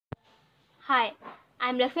Hi,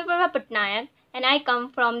 I'm Lakshmi Prabha Patnaik and I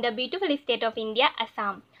come from the beautiful state of India,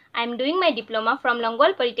 Assam. I'm doing my diploma from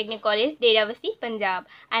Longowal Polytechnic College, Derabassi, Punjab.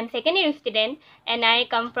 I'm second year student and I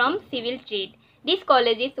come from civil trade. This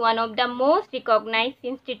college is one of the most recognized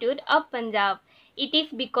institute of Punjab. It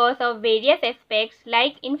is because of various aspects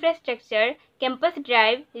like infrastructure, campus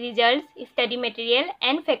drive, results, study material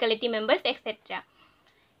and faculty members etc.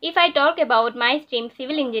 If I talk about my stream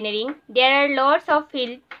civil engineering, there are lots of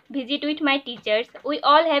field visit with my teachers we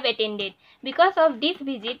all have attended. Because of this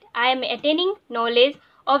visit, I am attaining knowledge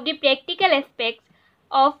of the practical aspects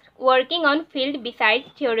of working on field besides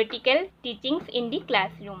theoretical teachings in the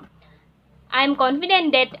classroom. I am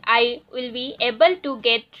confident that I will be able to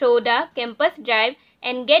get through the campus drive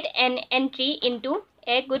and get an entry into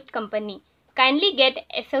a good company. Kindly get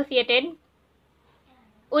associated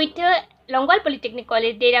with Longowal Polytechnic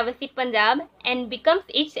College, Derabassi, Punjab and becomes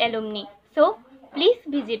its alumni. So, please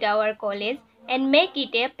visit our college and make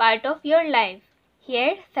it a part of your life.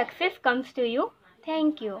 Here, success comes to you.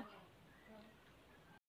 Thank you.